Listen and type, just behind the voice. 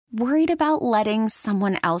Worried about letting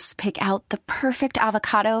someone else pick out the perfect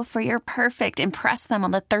avocado for your perfect impress them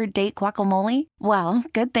on the third date guacamole? Well,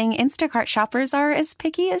 good thing Instacart shoppers are as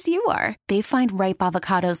picky as you are. They find ripe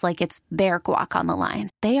avocados like it's their guac on the line.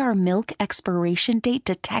 They are milk expiration date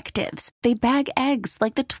detectives. They bag eggs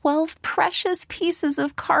like the 12 precious pieces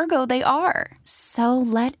of cargo they are. So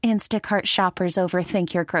let Instacart shoppers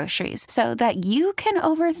overthink your groceries so that you can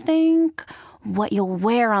overthink what you'll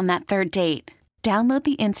wear on that third date. Download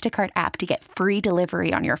the Instacart app to get free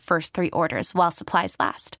delivery on your first 3 orders while supplies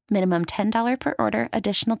last. Minimum $10 per order.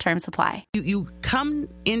 Additional terms apply. You come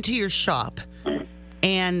into your shop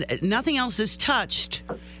and nothing else is touched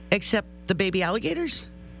except the baby alligators?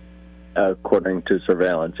 According to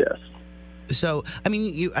surveillance, yes. So,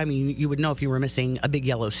 you would know if you were missing a big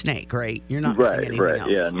yellow snake, right? You're not missing anything else. Right.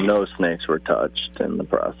 Yeah, no snakes were touched in the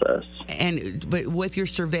process. But with your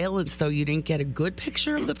surveillance, though, you didn't get a good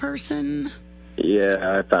picture of the person?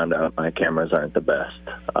 Yeah, I found out my cameras aren't the best.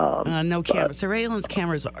 Surveillance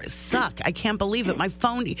cameras suck. I can't believe it. My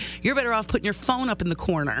phone, you're better off putting your phone up in the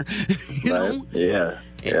corner. you know? Yeah.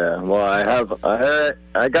 Well,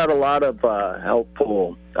 I got a lot of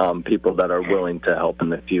helpful people that are willing to help in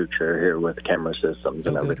the future here with camera systems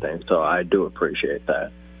and everything. So I do appreciate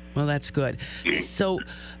that. Well, that's good. So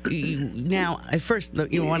now,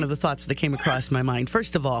 one of the thoughts that came across my mind,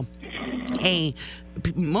 first of all,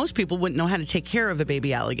 most people wouldn't know how to take care of a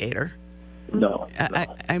baby alligator. No.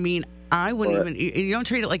 I wouldn't even. You don't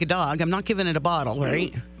treat it like a dog. I'm not giving it a bottle,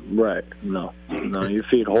 right? Right. No. You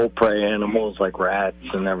feed whole prey animals like rats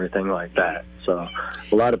and everything like that. So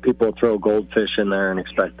a lot of people throw goldfish in there and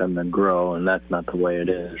expect them to grow, and that's not the way it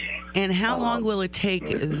is. And how long will it take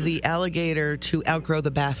the alligator to outgrow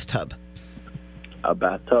the bathtub? A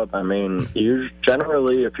bathtub?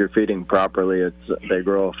 Generally, if you're feeding properly, they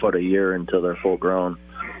grow a foot a year until they're full grown.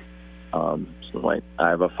 I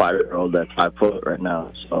have a 5-year-old that's 5 foot right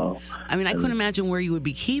now. So I couldn't imagine where you would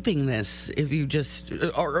be keeping this if you just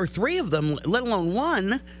or 3 of them, let alone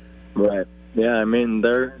 1. Right. Yeah.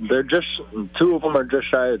 They're just 2 of them are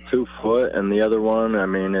just shy of 2 foot, and the other one,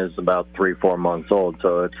 is about 3-4 months old.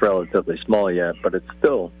 So it's relatively small yet, but it's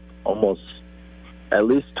still almost at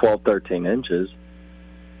least 12, 13 inches.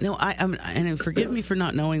 No, and forgive me for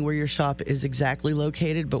not knowing where your shop is exactly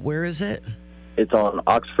located, but where is it? It's on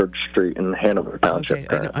Oxford Street in Hanover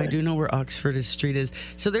Township. Okay, I do know where Oxford Street is.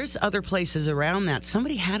 So there's other places around that.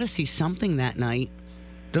 Somebody had to see something that night,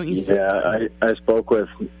 don't you think? Yeah, I spoke with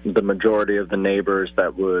the majority of the neighbors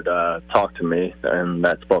that would talk to me, and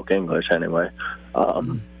that spoke English anyway.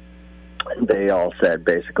 They all said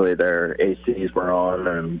basically their ACs were on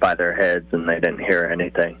and by their heads, and they didn't hear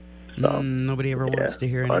anything. So, nobody ever wants to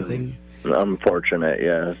hear anything. Unfortunate,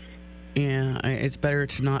 yes. Yeah, it's better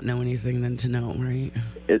to not know anything than to know, right?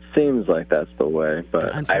 It seems like that's the way,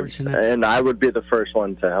 but unfortunate. I would be the first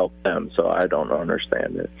one to help them, so I don't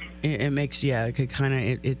understand it. It makes, it could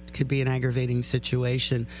it could be an aggravating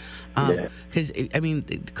situation. Because,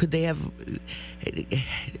 could they have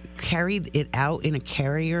carried it out in a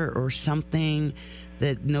carrier or something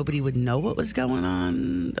that nobody would know what was going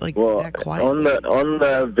on? That quietly? On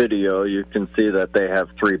the video, you can see that they have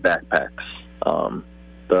 3 backpacks.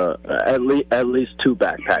 At least 2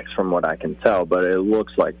 backpacks from what I can tell, but it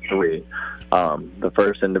looks like 3. The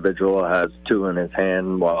first individual has 2 in his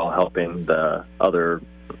hand while helping the other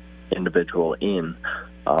individual in.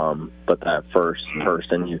 But that first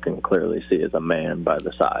person you can clearly see is a man by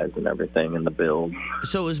the size and everything and the build.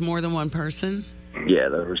 So it was more than one person? Yeah,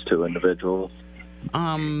 there was 2 individuals.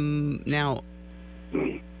 Now,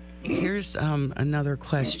 here's another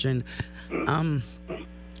question.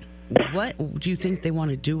 What do you think they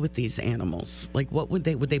want to do with these animals? What would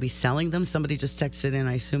they be selling them? Somebody just texted in.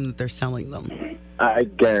 I assume that they're selling them. I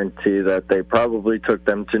guarantee that they probably took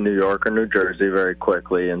them to New York or New Jersey very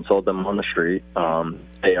quickly and sold them on the street.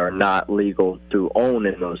 They are not legal to own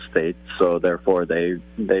in those states, so therefore they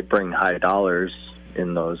bring high dollars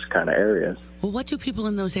in those kind of areas. Well, what do people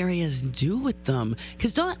in those areas do with them?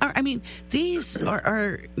 Because these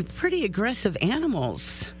are pretty aggressive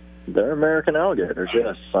animals. They're American alligators,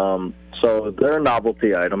 yes. So they're a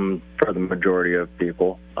novelty item for the majority of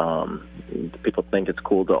people. People think it's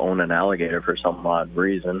cool to own an alligator for some odd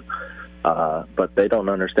reason, but they don't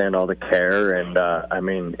understand all the care. And,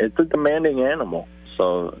 it's a demanding animal.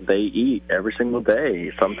 So they eat every single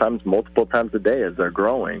day, sometimes multiple times a day as they're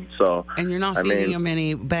growing. And you're not feeding them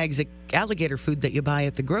any bags of alligator food that you buy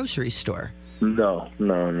at the grocery store? No.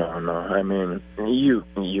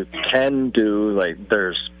 You can do,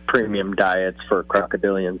 there's premium diets for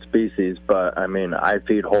crocodilian species, but I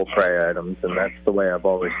feed whole prey items, and that's the way I've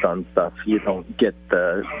always done stuff. You don't get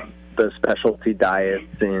the the specialty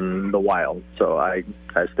diets in the wild. So I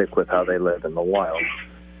stick with how they live in the wild.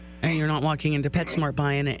 And you're not walking into PetSmart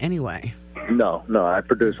buying it anyway? No, I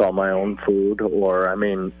produce all my own food. Or, I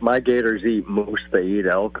mean, my gators eat moose, they eat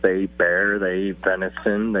elk, they eat bear, they eat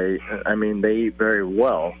venison. They eat very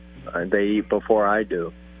well. They eat before I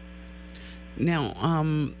do. Now,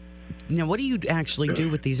 what do you actually do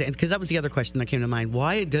with these? Because that was the other question that came to mind.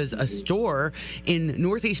 Why does a store in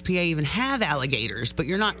Northeast PA even have alligators, but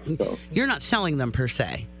you're not selling them per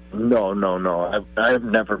se? No. I've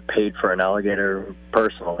never paid for an alligator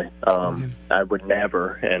personally. I would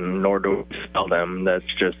never, and nor do we sell them. That's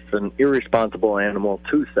just an irresponsible animal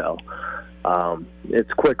to sell.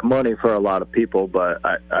 It's quick money for a lot of people, but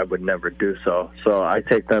I would never do so. So I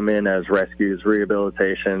take them in as rescues,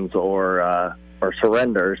 rehabilitations, or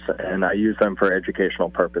surrenders, and I use them for educational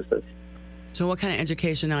purposes. So what kind of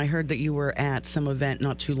education? Now, I heard that you were at some event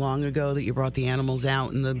not too long ago that you brought the animals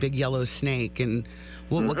out and the big yellow snake. And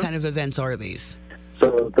what kind of events are these?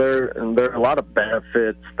 So there are a lot of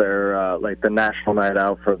benefits. They're like the National Night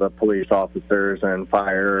Out for the police officers and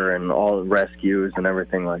fire and all the rescues and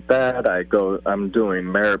everything like that. I'm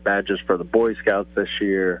doing merit badges for the Boy Scouts this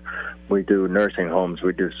year. We do nursing homes,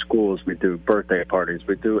 we do schools, we do birthday parties,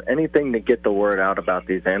 we do anything to get the word out about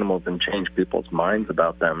these animals and change people's minds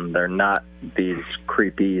about them. They're not these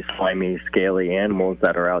creepy, slimy, scaly animals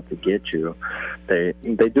that are out to get you. They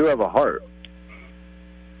do have a heart.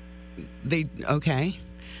 Okay.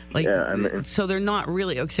 So they're not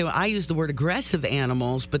really, okay, so I use the word aggressive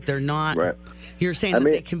animals, but they're not, right. You're saying that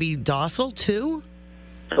they can be docile too?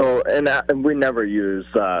 So, and we never use,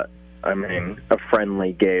 a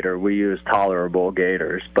friendly gator. We use tolerable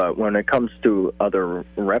gators. But when it comes to other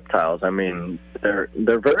reptiles, they're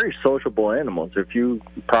very sociable animals. If you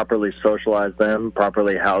properly socialize them,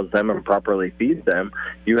 properly house them, and properly feed them,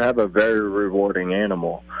 you have a very rewarding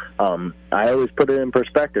animal. I always put it in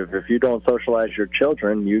perspective. If you don't socialize your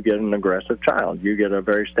children, you get an aggressive child. You get a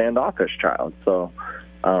very standoffish child. So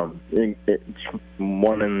it's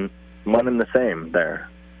one and the same there.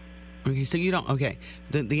 Okay, so you don't. Okay,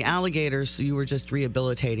 the alligators you were just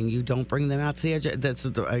rehabilitating. You don't bring them out to the edge.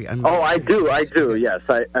 I do. Yes,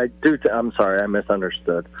 I do. I'm sorry, I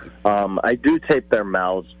misunderstood. I do tape their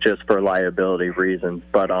mouths just for liability reasons,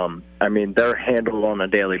 but they're handled on a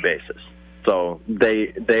daily basis. So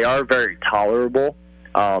they are very tolerable,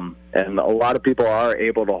 and a lot of people are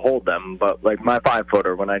able to hold them. But like my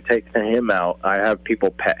 5-footer, when I take him out, I have people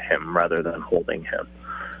pet him rather than holding him.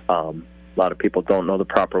 A lot of people don't know the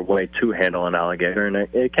proper way to handle an alligator, and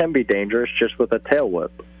it can be dangerous just with a tail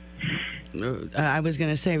whip. I was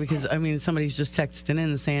going to say, because, somebody's just texting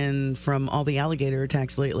in saying from all the alligator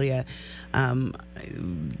attacks lately,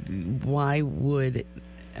 why would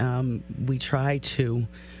we try to...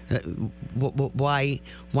 why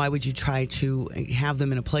would you try to have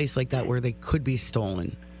them in a place like that where they could be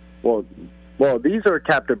stolen? Well, these are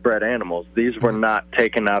captive bred animals. These were not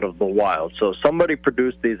taken out of the wild. So somebody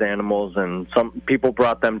produced these animals, and some people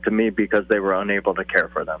brought them to me because they were unable to care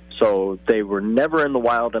for them. So they were never in the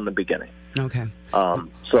wild in the beginning. Okay.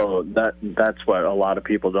 So that's what a lot of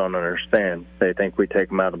people don't understand. They think we take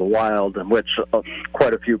them out of the wild, which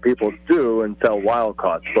quite a few people do and sell wild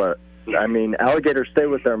caught. But alligators stay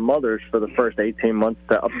with their mothers for the first 18 months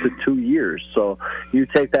to up to 2 years. So you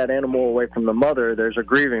take that animal away from the mother, there's a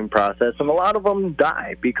grieving process, and a lot of them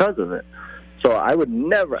die because of it. So I would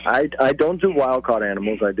never, I don't do wild-caught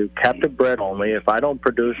animals. I do captive bred only. If I don't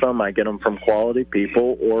produce them, I get them from quality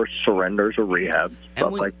people or surrenders or rehabs,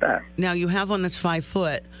 stuff like that. Now, you have one that's 5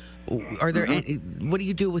 foot. Are there any, what do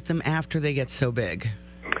you do with them after they get so big?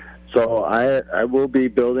 So I will be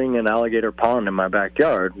building an alligator pond in my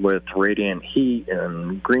backyard with radiant heat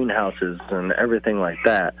and greenhouses and everything like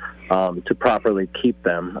that to properly keep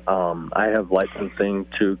them. I have licensing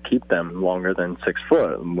to keep them longer than 6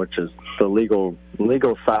 foot, which is the legal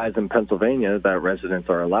size in Pennsylvania that residents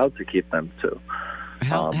are allowed to keep them to.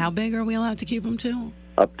 How big are we allowed to keep them to?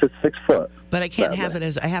 Up to 6 foot. But I can't have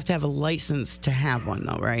it I have to have a license to have one,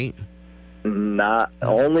 though, right? Not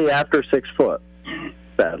only after 6 foot.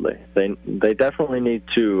 Sadly, they definitely need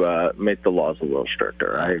to make the laws a little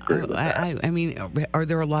stricter. I agree with that. Are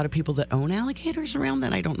there a lot of people that own alligators around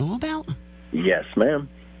that I don't know about? Yes, ma'am.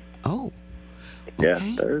 Oh,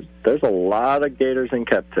 okay. Yeah. There's a lot of gators in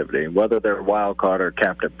captivity. Whether they're wild caught or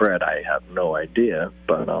captive bred, I have no idea.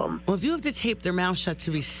 But well, if you have to tape their mouth shut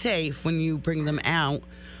to be safe when you bring them out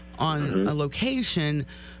on a location,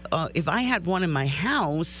 if I had one in my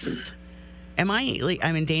house. I'm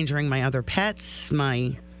endangering my other pets,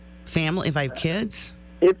 my family, if I have kids?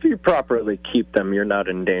 if you properly keep them, you're not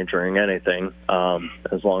endangering anything,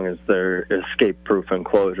 as long as they're escape-proof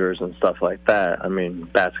enclosures and stuff like that. I mean,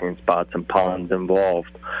 basking spots and ponds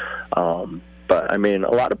involved. But, I mean,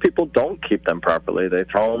 a lot of people don't keep them properly. They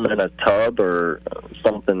throw them in a tub or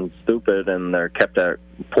something stupid, and they're kept at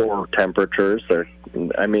poor temperatures.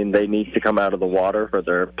 They need to come out of the water for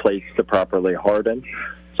their plates to properly harden.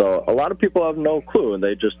 So a lot of people have no clue, and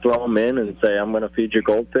they just throw them in and say, I'm going to feed you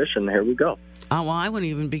goldfish, and here we go. Oh, well, I wouldn't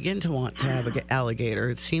even begin to want to have an alligator.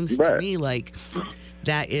 It seems to me like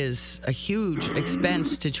that is a huge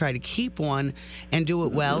expense to try to keep one and do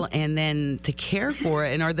it well, and then to care for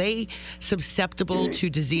it. And are they susceptible to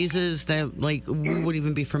diseases that, like, we wouldn't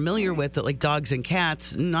even be familiar with, that, like dogs and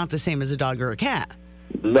cats, not the same as a dog or a cat?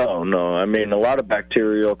 No. I mean, a lot of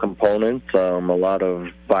bacterial components, a lot of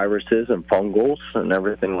viruses and fungals and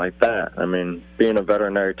everything like that. I mean, being a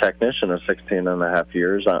veterinary technician of 16 and a half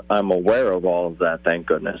years, I'm aware of all of that, thank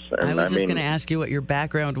goodness. And I was just going to ask you what your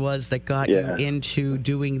background was that got you into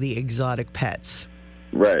doing the exotic pets.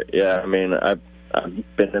 Right, yeah. I mean, I've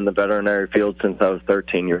been in the veterinary field since I was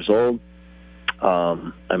 13 years old.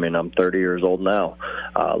 I'm 30 years old now.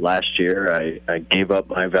 Last year, I gave up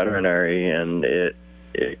my veterinary, and it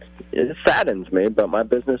saddens me, but my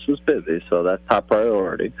business was busy, so that's top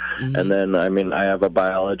priority. Mm-hmm. And then, I have a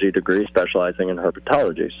biology degree specializing in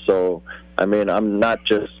herpetology. So, I'm not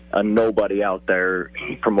just a nobody out there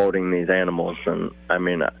promoting these animals. And,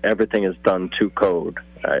 everything is done to code.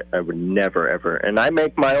 I would never, ever. And I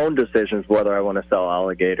make my own decisions whether I want to sell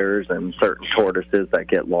alligators and certain tortoises that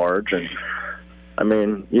get large. And,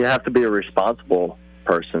 you have to be a responsible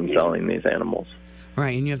person selling these animals.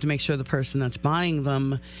 Right, and you have to make sure the person that's buying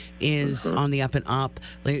them is on the up and up.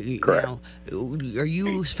 Correct. Are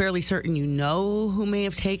you fairly certain you know who may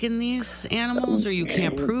have taken these animals, or you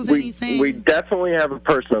can't prove anything? We definitely have a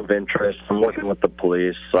person of interest. I'm working with the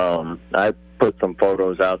police. I put some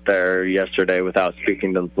photos out there yesterday without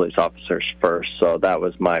speaking to the police officers first, so that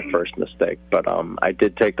was my first mistake. But I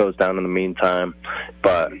did take those down in the meantime,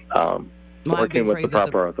 but working with the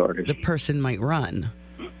proper authorities. The person might run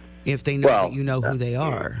if they know that you know who they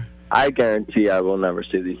are. I guarantee I will never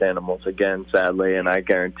see these animals again, sadly, and I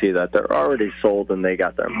guarantee that they're already sold and they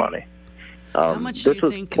got their money. How much do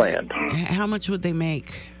you think planned. How much would they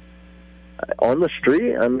make? On the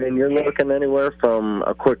street, you're looking anywhere from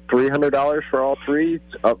a quick $300 for all three,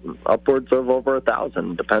 upwards of over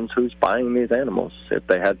 $1,000. Depends who's buying these animals. If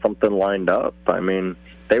they had something lined up,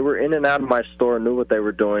 they were in and out of my store, knew what they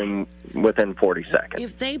were doing within 40 seconds.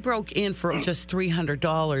 If they broke in for just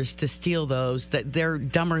 $300 to steal those, that they're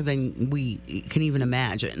dumber than we can even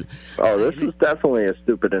imagine. Oh, this is definitely a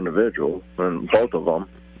stupid individual, and both of them.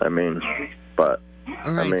 The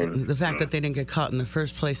fact that they didn't get caught in the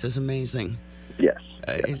first place is amazing. Yes.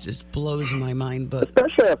 It just blows my mind. But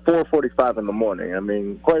especially at 4:45 in the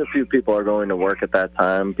morning. Quite a few people are going to work at that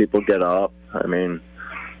time. People get up.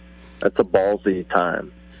 That's a ballsy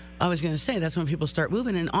time. I was going to say, that's when people start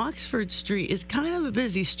moving. And Oxford Street is kind of a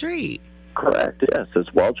busy street. Correct, yes.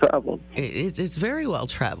 It's well-traveled. It's very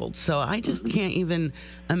well-traveled. So I just can't even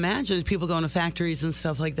imagine people going to factories and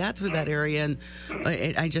stuff like that through that area. And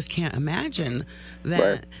I just can't imagine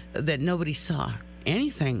that nobody saw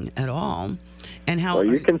anything at all. And how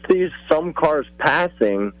you can see some cars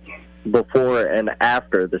passing before and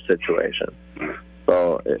after the situation.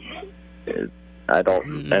 So I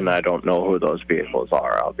don't know who those vehicles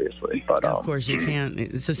are, obviously. But of course you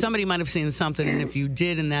can't. So somebody might have seen something, and if you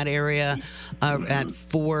did in that area at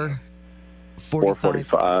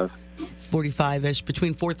 4:45-ish,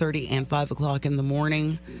 between 4:30 and 5 o'clock in the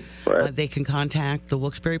morning, they can contact the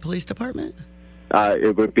Wilkes-Barre Police Department.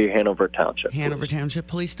 It would be Hanover Township. Hanover Township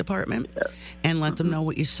Police Department, and let them know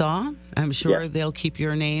what you saw. I'm sure they'll keep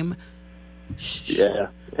your name. Yeah.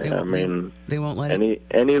 They won't let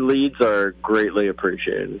any leads are greatly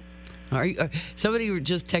appreciated. Somebody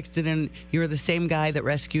just texted in, you're the same guy that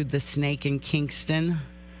rescued the snake in Kingston.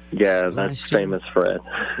 Yeah, that's famous Fred.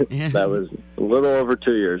 Yeah. That was a little over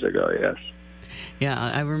 2 years ago. Yes.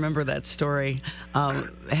 Yeah, I remember that story.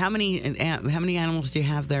 How many animals do you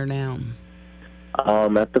have there now?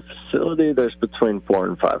 At the facility, there's between 400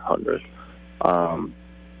 and 500.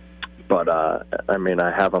 But, I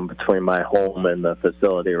have them between my home and the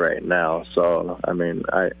facility right now. So,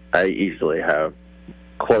 I easily have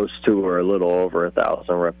close to or a little over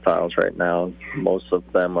 1,000 reptiles right now. Most of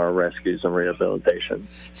them are rescues and rehabilitation.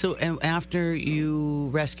 So after you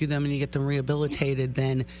rescue them and you get them rehabilitated,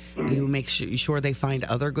 then you make sure they find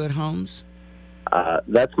other good homes?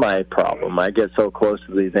 That's my problem. I get so close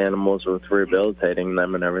to these animals with rehabilitating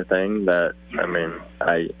them and everything that,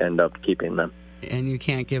 I end up keeping them. and you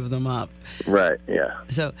can't give them up. Right, yeah.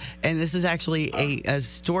 So, and this is actually a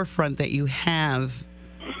storefront that you have,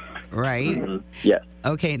 right? Mm-hmm. Yes.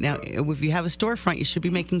 Okay, now, if you have a storefront, you should be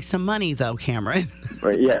making some money, though, Cameron.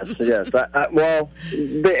 Yes. Well,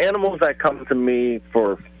 the animals that come to me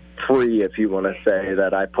for free, if you want to say,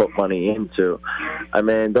 that I put money into, I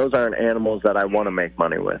mean, those aren't animals that I want to make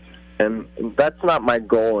money with. And that's not my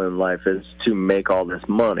goal in life, is to make all this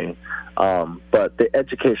money. But the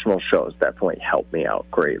educational shows definitely help me out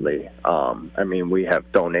greatly. I mean, we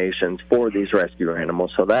have donations for these rescue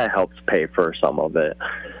animals, so that helps pay for some of it.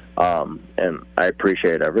 And I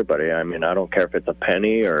appreciate everybody. I mean, I don't care if it's a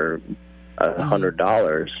penny or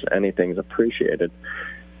 $100. Anything's appreciated.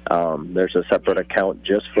 There's a separate account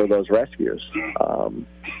just for those rescues.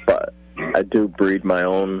 But I do breed my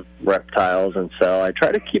own reptiles and sell. I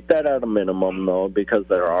try to keep that at a minimum, though, because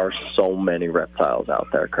there are so many reptiles out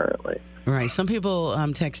there currently. Right. Some people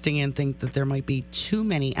texting in think that there might be too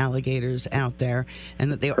many alligators out there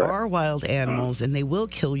and that they are wild animals and they will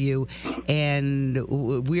kill you, and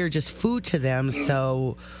we're just food to them.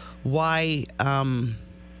 So why... and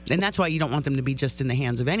that's why you don't want them to be just in the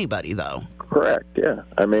hands of anybody, though. Correct, yeah.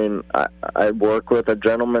 I mean, I work with a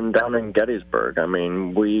gentleman down in Gettysburg. I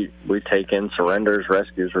mean, we take in surrenders,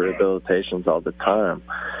 rescues, rehabilitations all the time.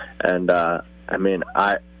 And, I mean,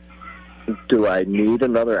 do I need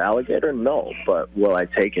another alligator? No. But will I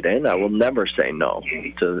take it in? I will never say no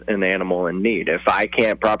to an animal in need. If I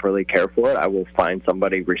can't properly care for it, I will find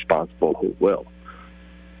somebody responsible who will.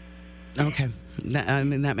 Okay. I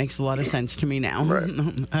mean, that makes a lot of sense to me now. Right.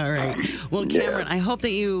 All right. Well, Cameron, I hope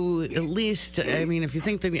that you at least, I mean, if you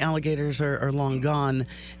think that the alligators are long gone,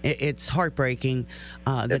 it's heartbreaking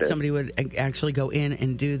that somebody would actually go in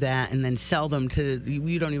and do that and then sell them to,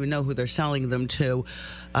 you don't even know who they're selling them to,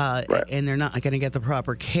 and they're not going to get the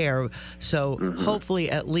proper care. So hopefully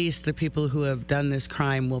at least the people who have done this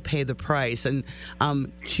crime will pay the price. And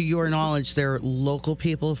to your knowledge, there are local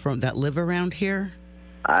people that live around here?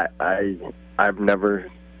 I've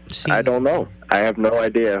never seen. I don't know. I have no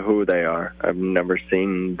idea who they are. I've never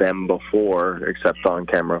seen them before except on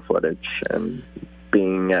camera footage. And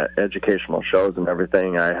being at educational shows and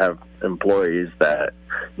everything, I have employees that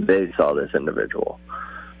they saw this individual.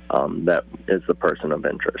 That is the person of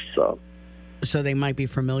interest. So they might be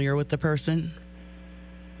familiar with the person?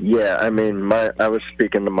 Yeah, I mean, I was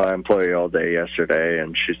speaking to my employee all day yesterday,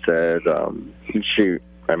 and she said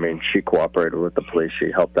she cooperated with the police. She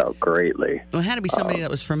helped out greatly. Well, it had to be somebody that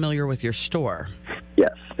was familiar with your store.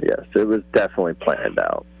 Yes. It was definitely planned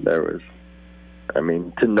out.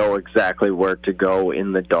 To know exactly where to go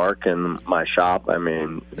in the dark in my shop,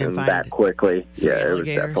 and that quickly. Yeah, it was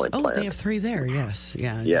definitely planned. Oh, they have 3 there, yes.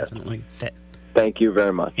 Yeah, definitely. Thank you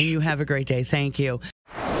very much. And you have a great day. Thank you.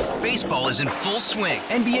 Baseball is in full swing.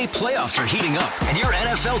 NBA playoffs are heating up, and your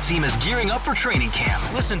NFL team is gearing up for training camp.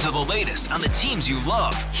 Listen to the latest on the teams you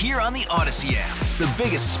love here on the Odyssey app. The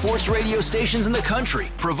biggest sports radio stations in the country,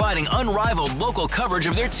 providing unrivaled local coverage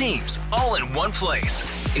of their teams, all in one place.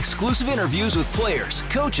 Exclusive interviews with players,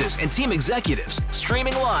 coaches, and team executives,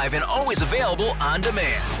 streaming live and always available on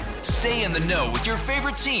demand. Stay in the know with your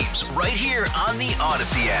favorite teams right here on the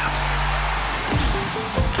Odyssey app.